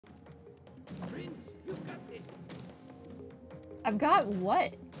You've got this. I've got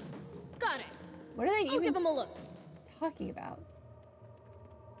what? Got it. What are they I'll even give him a look. talking about?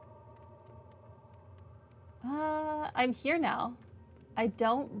 I'm here now. I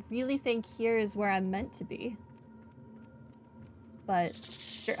don't really think here is where I'm meant to be. But,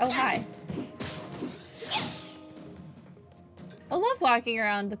 sure. Oh, hi. I love walking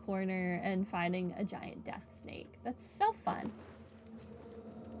around the corner and finding a giant death snake. That's so fun.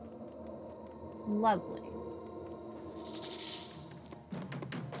 Lovely.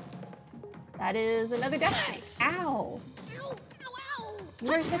 That is another death snake. Ow! Ow! Ow! Ow!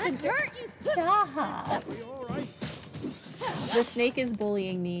 You're such a jerk. Stop! Are you all right? The snake is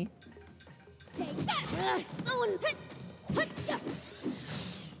bullying me. Take that! Someone.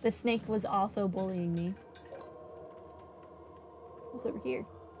 The snake was also bullying me. What's over here?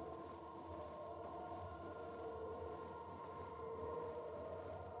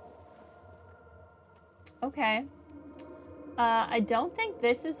 Okay. I don't think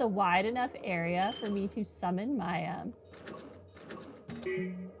this is a wide enough area for me to summon my,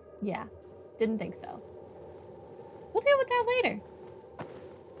 Yeah, didn't think so. We'll deal with that later.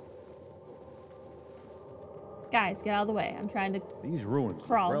 Guys, get out of the way. I'm trying to These ruins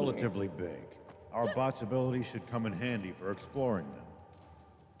crawl are here. relatively big. Our bot's ability should come in handy for exploring them.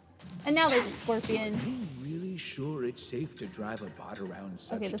 And now there's a scorpion. Are you really sure it's safe to drive a bot around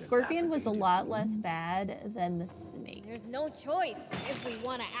such Okay, the scorpion was a dilapidated lot less ruins? bad than the snake. There's no choice if we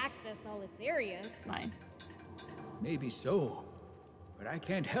want to access all its areas. Fine. Maybe so. But I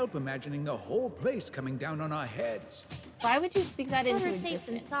can't help imagining the whole place coming down on our heads. Why would you speak that into Better safe than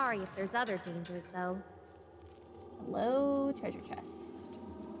existence? sorry if there's other dangers, though. Hello, treasure chest.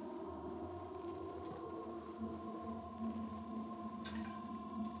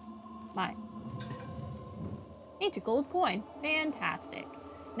 Mine. Ancient gold coin. Fantastic.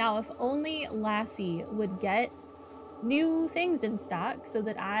 Now, if only Lassie would get new things in stock so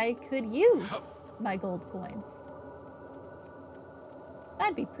that I could use my gold coins.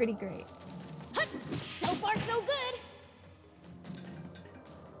 That'd be pretty great. So far, so good.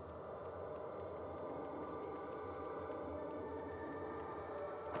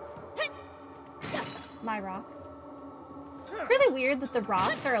 My rock. It's really weird that the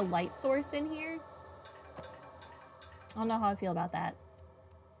rocks are a light source in here. I don't know how I feel about that.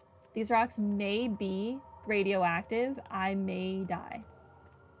 These rocks may be radioactive. I may die.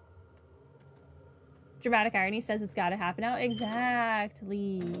 Dramatic irony says it's gotta happen now.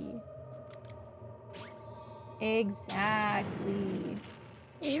 Exactly. Exactly.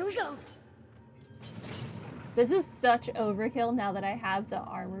 Here we go. This is such overkill now that I have the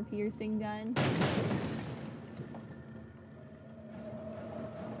armor piercing gun.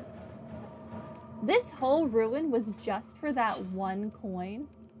 This whole ruin was just for that one coin?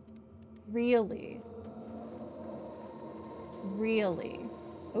 Really? Really?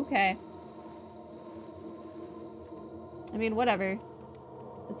 Okay. I mean, whatever.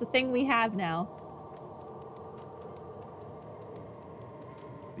 It's a thing we have now.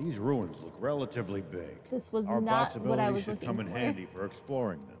 These ruins look relatively big. This was Our not bot's what I ability was should looking come in for. handy for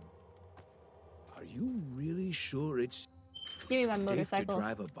exploring them. Are you really sure it's Give me my safe to motorcycle.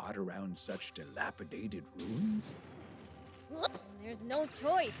 drive a bot around such dilapidated ruins? There's no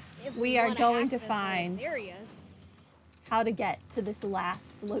choice if We are wanna going to access all its find areas. How to get to this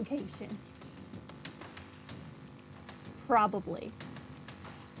last location. Probably.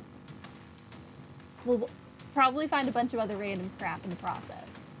 We'll probably find a bunch of other random crap in the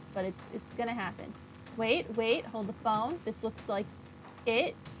process, but it's gonna happen. Wait, hold the phone. This looks like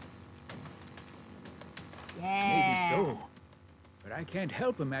it. Yeah. Maybe so. But I can't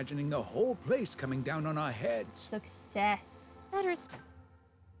help imagining the whole place coming down on our heads. Success. Better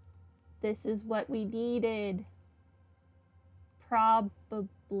This is what we needed.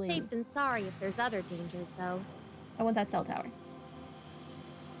 Probably. safe than sorry if there's other dangers, though. I want that cell tower.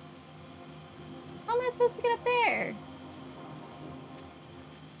 How am I supposed to get up there?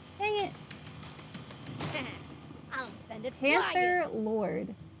 Dang it. I'll send it Panther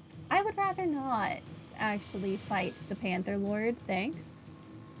Lord. I would rather not actually fight the Panther Lord, thanks.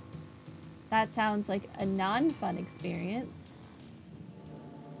 That sounds like a non-fun experience.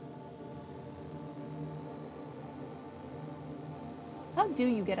 How do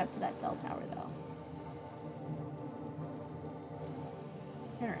you get up to that cell tower, though?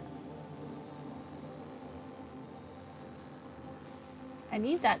 Turn around. I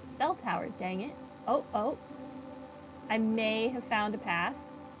need that cell tower, dang it. Oh. I may have found a path.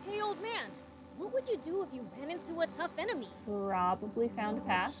 Hey, old man. What would you do if you ran into a tough enemy? Probably found a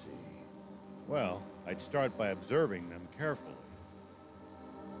path. Let's see. Well, I'd start by observing them carefully.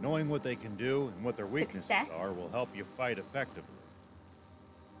 Knowing what they can do and what their weaknesses Success? are will help you fight effectively.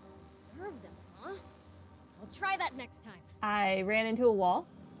 Serve them, huh? I'll try that next time. I ran into a wall.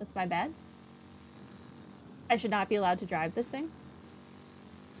 That's my bad. I should not be allowed to drive this thing.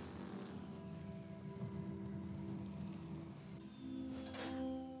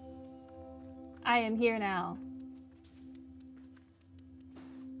 I am here now.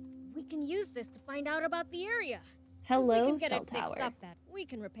 We can use this to find out about the area. Hello, if we can get cell it fixed tower. up, that we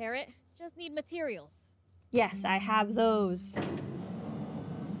can repair it. Just need materials. Yes, I have those.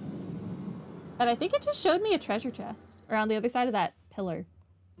 And I think it just showed me a treasure chest around the other side of that pillar.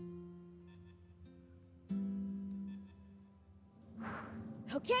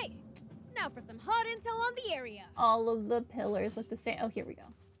 Okay, now for some hot intel on the area. All of the pillars look the same. Oh, here we go.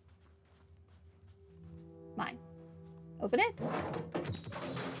 Mine. Open it.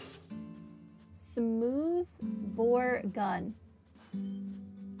 Smooth bore gun.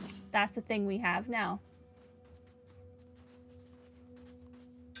 That's a thing we have now.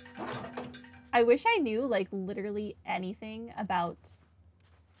 I wish I knew, like, literally anything about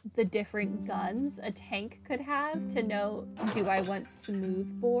the different guns a tank could have to know, do I want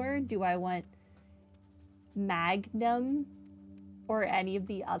smooth bore? Do I want magnum? Or any of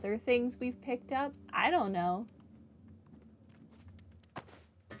the other things we've picked up? I don't know.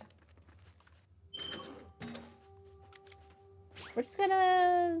 We're just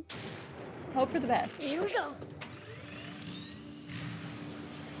gonna hope for the best. Here we go.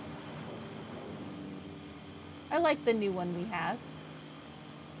 I like the new one we have.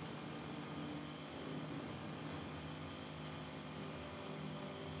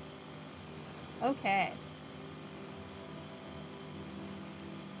 Okay.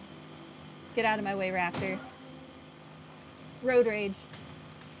 Get out of my way, Raptor. Road rage.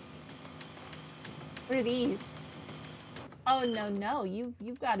 What are these? Oh, no,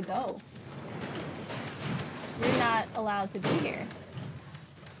 you've got to go. You're not allowed to be here.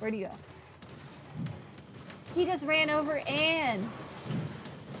 Where'd you go? He just ran over Anne.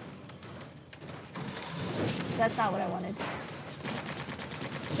 That's not what I wanted.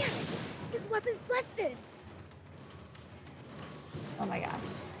 Damn it! This weapon's busted! Oh my gosh.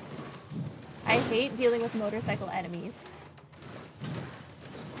 I hate dealing with motorcycle enemies.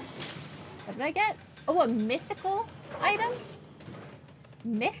 What did I get? Oh, a mythical item?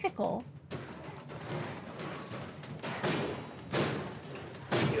 Mythical?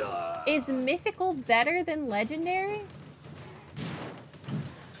 Is mythical better than legendary?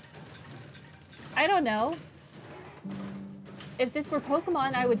 I don't know. If this were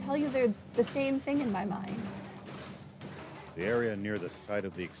Pokemon, I would tell you they're the same thing in my mind. The area near the site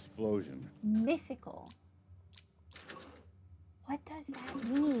of the explosion. Mythical. What does that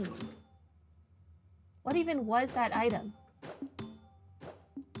mean? What even was that item?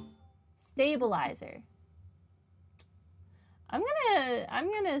 Stabilizer. I'm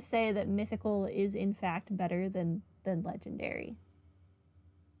gonna say that mythical is in fact better than legendary.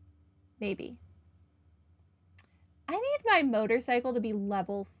 Maybe. I need my motorcycle to be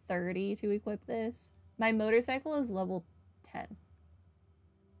level 30 to equip this. My motorcycle is level 10.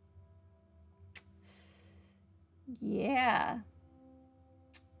 Yeah.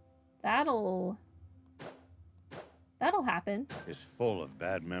 That'll happen Is full of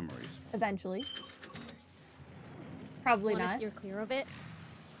bad memories. eventually. Probably Want to not. steer clear of it?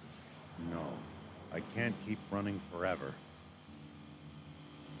 No, I can't keep running forever.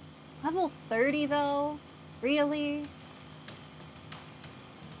 Level 30 though? Really?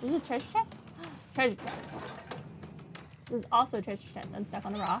 This is a treasure chest? Treasure chest. This is also a treasure chest. I'm stuck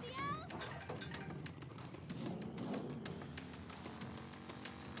on a rock.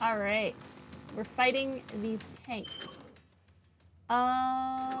 Alright. We're fighting these tanks.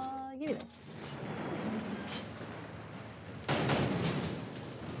 Give me this.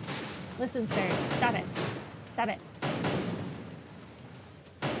 Listen, sir. Stop it. Stop it.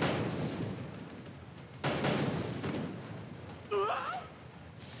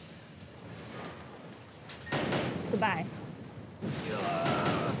 Goodbye.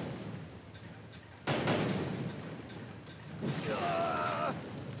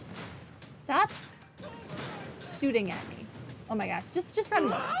 Stop shooting at me. Oh my gosh. Just run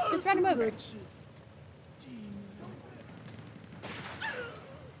him over. Just run him over.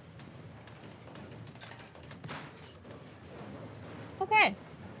 Okay.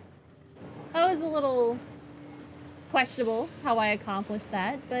 That was a little questionable how I accomplished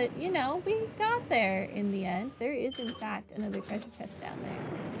that, but you know, we got there in the end. There is in fact another treasure chest down there.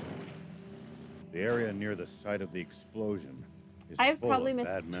 The area near the site of the explosion is I've full probably of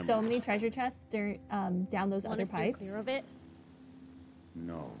missed bad so memories. many treasure chests down those Want other to steer pipes. clear of it?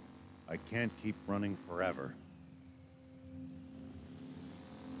 No, I can't keep running forever.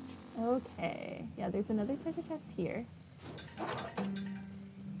 Okay. Yeah, there's another treasure chest here.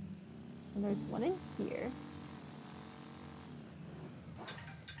 And there's one in here.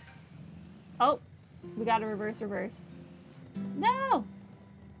 Oh, we gotta reverse. No!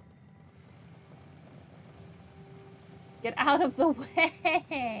 Get out of the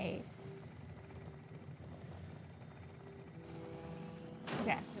way!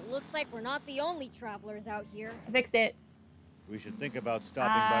 Okay, It looks like we're not the only travelers out here. I fixed it. We should think about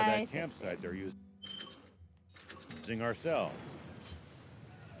stopping by that campsite they're using ourselves.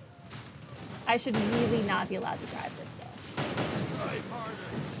 I should really not be allowed to drive this, though.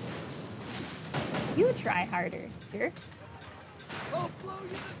 You try harder, jerk. I'll blow you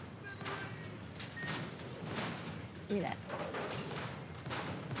to smithereens! Give me that.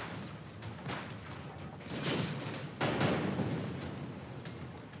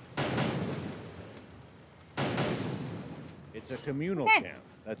 It's a communal Okay. camp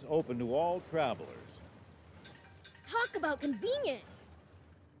that's open to all travelers. Talk about convenient.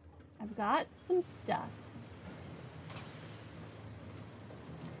 I've got some stuff.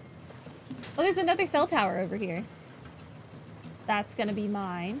 Oh, there's another cell tower over here. That's gonna be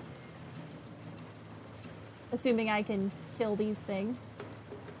mine. Assuming I can kill these things.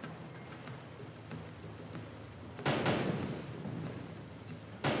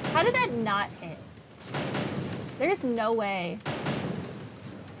 How did that not hit? There's no way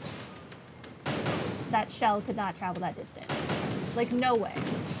that shell could not travel that distance. Like, no way.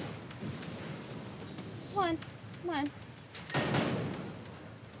 Come on, come on.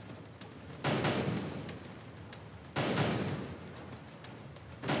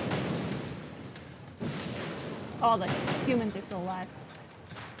 Oh, the humans are still alive.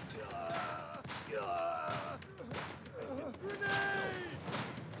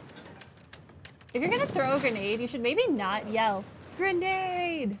 If you're gonna throw a grenade, you should maybe not yell,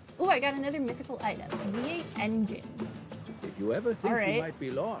 "Grenade!" Oh, I got another mythical item. V8 engine. If you ever think Alright. you might be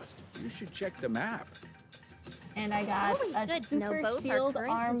lost, you should check the map. And I got Always a good to know super both our shield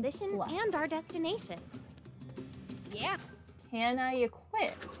current arm position plus. and our destination. Yeah. Can I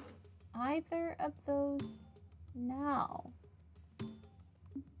equip either of those now?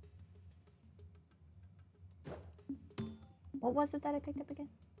 What was it that I picked up again?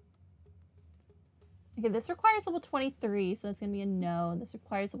 Okay, this requires level 23, so that's going to be a no. This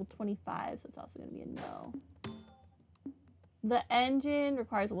requires level 25, so it's also going to be a no. The engine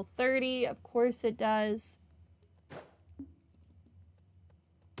requires level 30. Of course it does.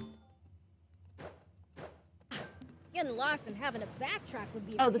 Getting lost and having to backtrack would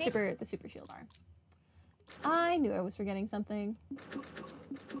be a Oh, the pain. super shield arm. I knew I was forgetting something.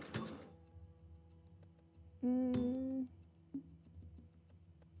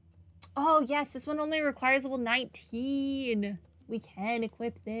 Oh, yes, this one only requires level 19. We can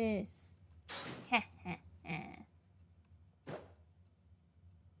equip this.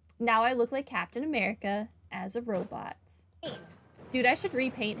 Now I look like Captain America as a robot. Dude, I should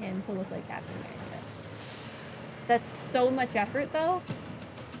repaint him to look like Captain America. That's so much effort, though.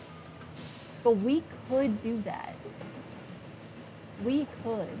 But we could do that. We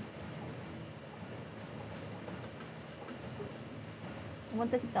could. I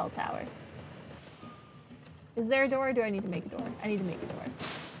want this cell tower. Is there a door or do I need to make a door? I need to make a door.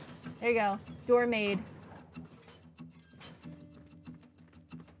 There you go. Door made.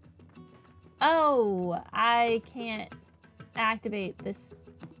 Oh, I can't activate this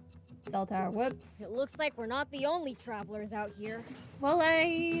cell tower. Whoops. It looks like we're not the only travelers out here. Well, I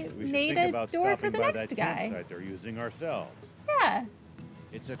We should made think a about door for stopping the by next that guy. campsite they're using ourselves. Yeah.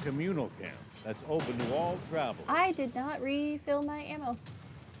 It's a communal camp that's open to all travelers. I did not refill my ammo.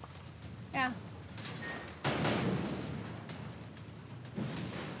 Yeah.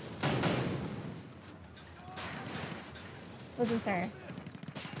 Listen, sir.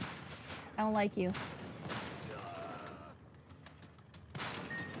 I don't like you.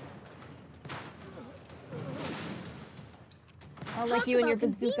 I don't like Talk you and your about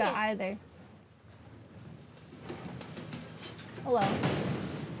bazooka convenient. either. Hello.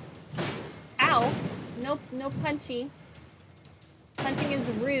 Ow. Nope, no punchy. Punching is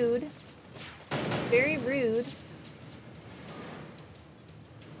rude. Very rude.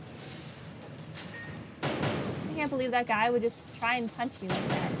 I can't believe that guy would just try and punch me like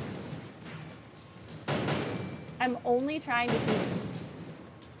that. I'm only trying to shoot him.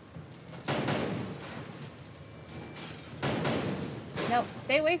 No,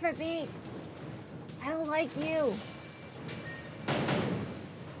 stay away from me. I don't like you.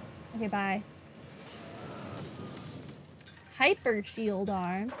 Okay, bye. hyper shield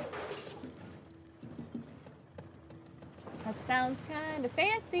arm. That sounds kind of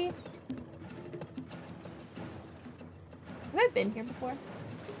fancy. Have I been here before?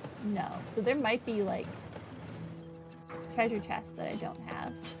 No. So there might be like treasure chests that I don't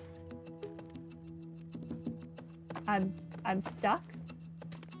have. I'm stuck.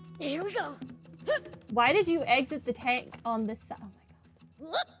 Here we go. Why did you exit the tank on this side? Oh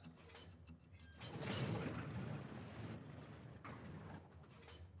my god.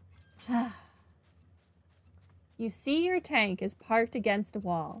 You see your tank is parked against a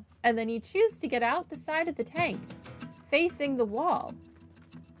wall, and then you choose to get out the side of the tank, facing the wall.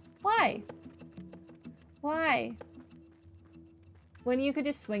 Why? Why? When you could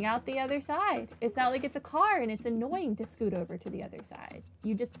just swing out the other side. It's not like it's a car and it's annoying to scoot over to the other side.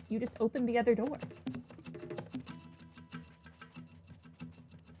 You just open the other door.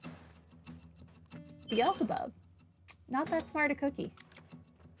 Beelzebub. Not that smart a cookie.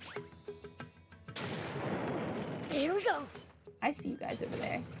 Here we go. I see you guys over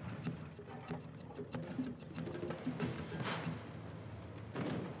there.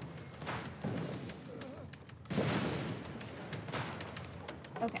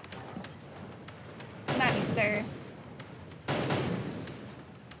 Okay. Come at me, sir.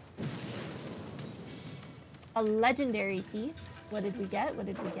 A legendary piece. What did we get? What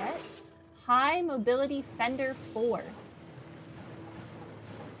did we get? High Mobility Fender 4.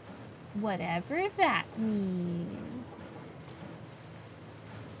 Whatever that means.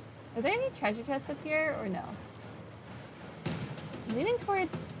 Are there any treasure chests up here or no? I'm leaning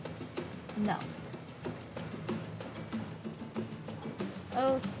towards no.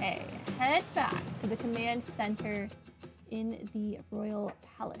 Okay, head back to the command center in the Royal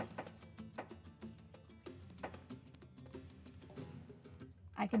Palace.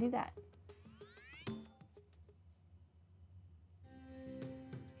 I can do that.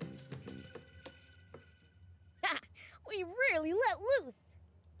 We really let loose.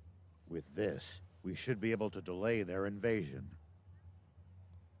 With this, we should be able to delay their invasion.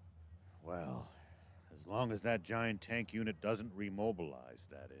 Well, as long as that giant tank unit doesn't remobilize,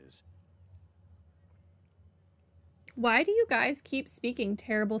 that is. Why do you guys keep speaking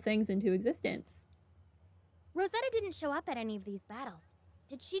terrible things into existence? Rosetta didn't show up at any of these battles.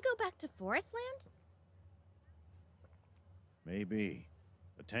 Did she go back to Forestland? Maybe.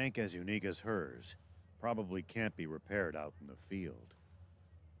 A tank as unique as hers probably can't be repaired out in the field.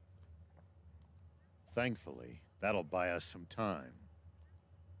 Thankfully, that'll buy us some time.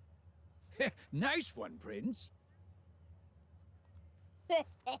 Nice one, Prince.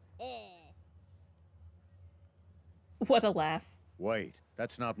 What a laugh. Wait,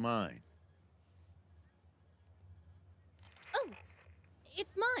 that's not mine. Oh,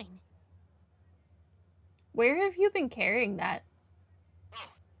 it's mine. Where have you been carrying that?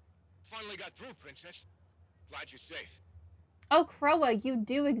 Oh, finally got through, Princess. Glad you're safe. Oh, Krowa, you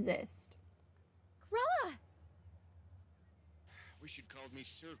do exist. Krowa! Wish you'd called me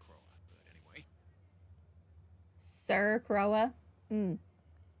Sir Krowa, but anyway. Sir Krowa?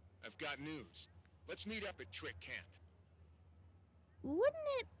 I've got news. Let's meet up at Trick Camp. Wouldn't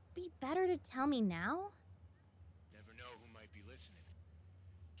it be better to tell me now? Never know who might be listening.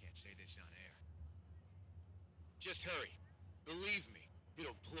 Can't say this on air. Just hurry. Believe me,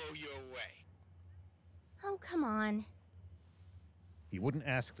 it'll blow you away. Oh, come on. He wouldn't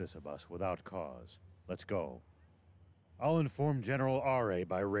ask this of us without cause. Let's go. I'll inform General R.A.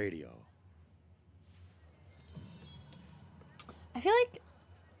 by radio. I feel like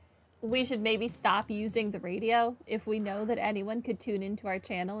we should maybe stop using the radio if we know that anyone could tune into our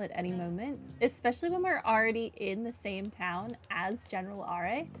channel at any moment, especially when we're already in the same town as General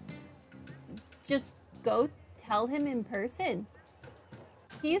R.A. Just go tell him in person.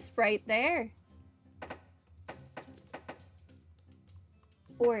 He's right there.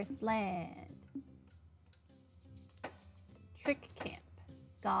 Forest Land. Trick Camp.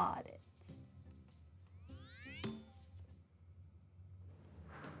 Got it.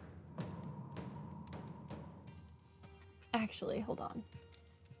 Actually, hold on.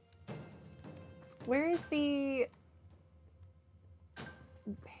 Where is the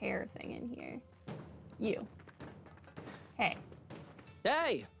hair thing in here? You. Hey.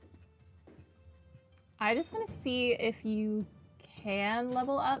 Hey! I just want to see if you can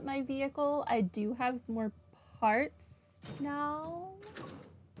level up my vehicle. I do have more parts now.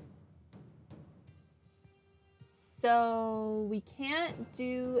 So we can't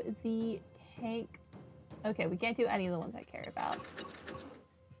do the tank. Okay, we can't do any of the ones I care about.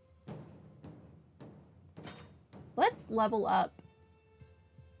 Let's level up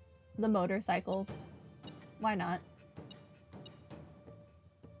the motorcycle. Why not?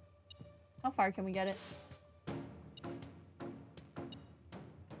 How far can we get it?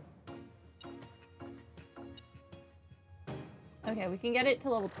 Okay, we can get it to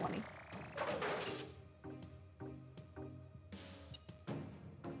level 20.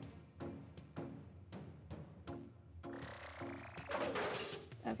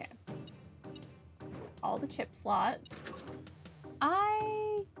 Okay. All the chip slots.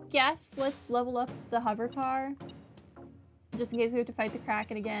 I guess let's level up the hover car. Just in case we have to fight the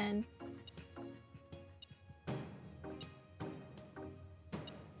Kraken again.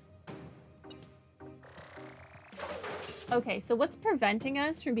 Okay, so what's preventing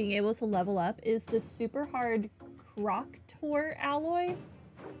us from being able to level up is the super hard Croctor alloy.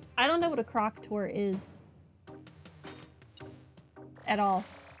 I don't know what a Croctor is. At all.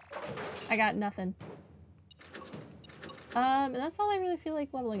 I got nothing. And that's all I really feel like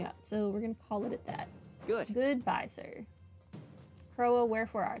leveling up, so we're gonna call it at that. Good. Goodbye, sir. Krowa,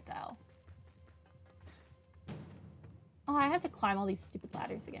 wherefore art thou? Oh, I have to climb all these stupid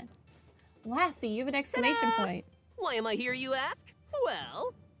ladders again. Lassie, you have an exclamation point. Why am I here, you ask?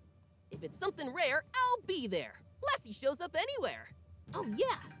 Well, if it's something rare, I'll be there. Lassie shows up anywhere. Oh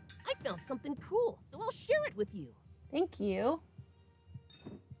yeah, I found something cool, so I'll share it with you. Thank you.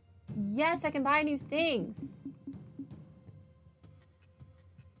 Yes, I can buy new things.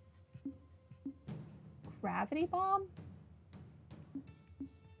 Gravity bomb?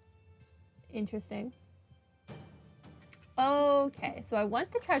 Interesting. Okay, so I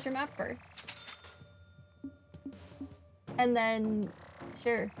want the treasure map first. And then,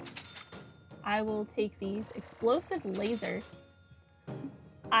 sure, I will take these. Explosive laser.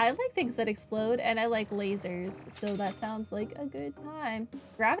 I like things that explode, and I like lasers, so that sounds like a good time.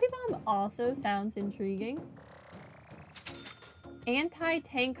 Gravity bomb also sounds intriguing.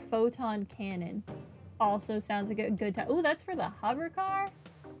 Anti-tank photon cannon also sounds like a good time. Ooh, that's for the hover car?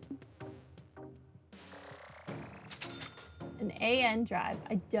 An AN drive.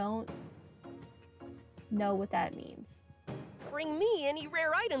 I don't know what that means. Bring me any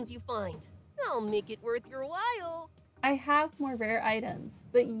rare items you find. I'll make it worth your while. I have more rare items,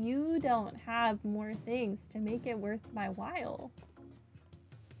 but you don't have more things to make it worth my while.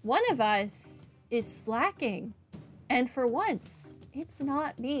 One of us is slacking, and for once, it's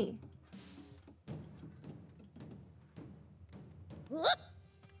not me.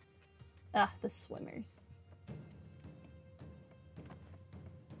 Ah, the swimmers.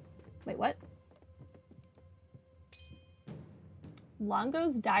 Wait, what?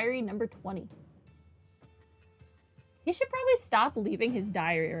 Longo's diary number 20. He should probably stop leaving his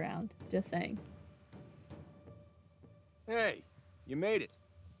diary around. Just saying. Hey, you made it.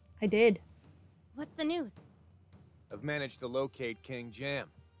 I did. What's the news? I've managed to locate King Jam.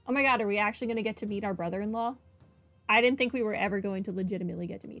 Oh my god, are we actually going to get to meet our brother-in-law? I didn't think we were ever going to legitimately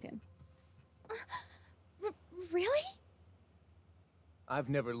get to meet him. Really? I've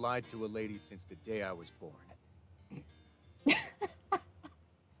never lied to a lady since the day I was born.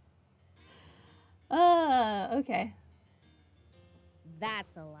 Okay.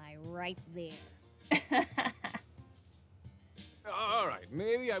 That's a lie right there. All right,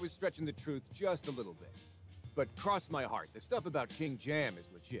 maybe I was stretching the truth just a little bit. But cross my heart, the stuff about King Jam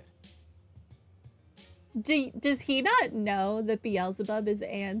is legit. Does he not know that Beelzebub is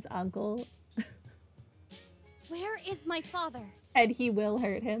Anne's uncle? Where is my father? And he will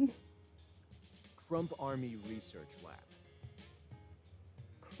hurt him. Crump Army Research Lab.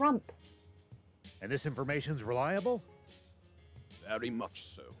 Crump. And this information's reliable? Very much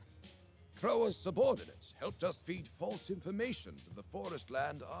so. Krowa's subordinates helped us feed false information to the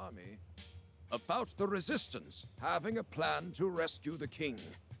Forestland Army about the Resistance having a plan to rescue the king.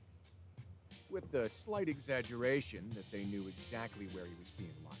 With the slight exaggeration that they knew exactly where he was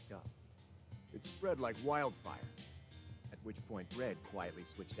being locked up. It spread like wildfire. At which point Red quietly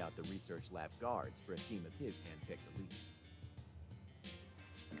switched out the research lab guards for a team of his hand-picked elites.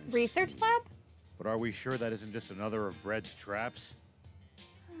 Research lab? But are we sure that isn't just another of Bread's traps?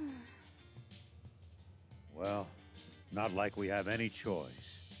 Well, not like we have any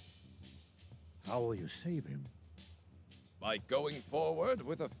choice. How will you save him? By going forward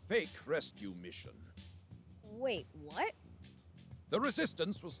with a fake rescue mission. Wait, what? The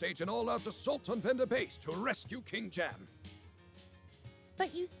Resistance will stage an all-out assault on Vendor Base to rescue King Jam.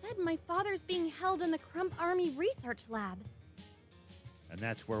 But you said my father's being held in the Crump Army Research Lab. And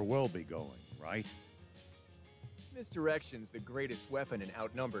that's where we'll be going, right? Misdirection's the greatest weapon an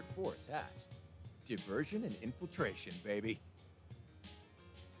outnumbered force has. Diversion and infiltration, baby.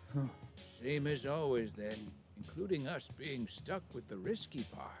 Same as always, then, including us being stuck with the risky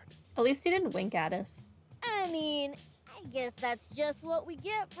part. At least he didn't wink at us. I mean, I I guess that's just what we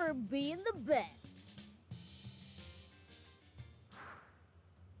get for being the best.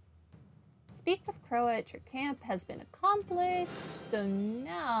 Speak with Krowa at your camp has been accomplished. So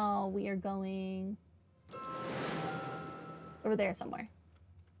now we are going over there somewhere.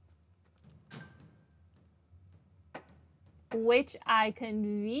 Which I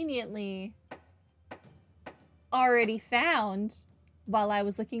conveniently already found while I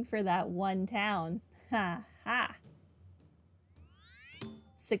was looking for that one town. Ha ha.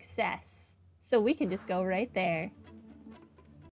 Success. So we can just go right there.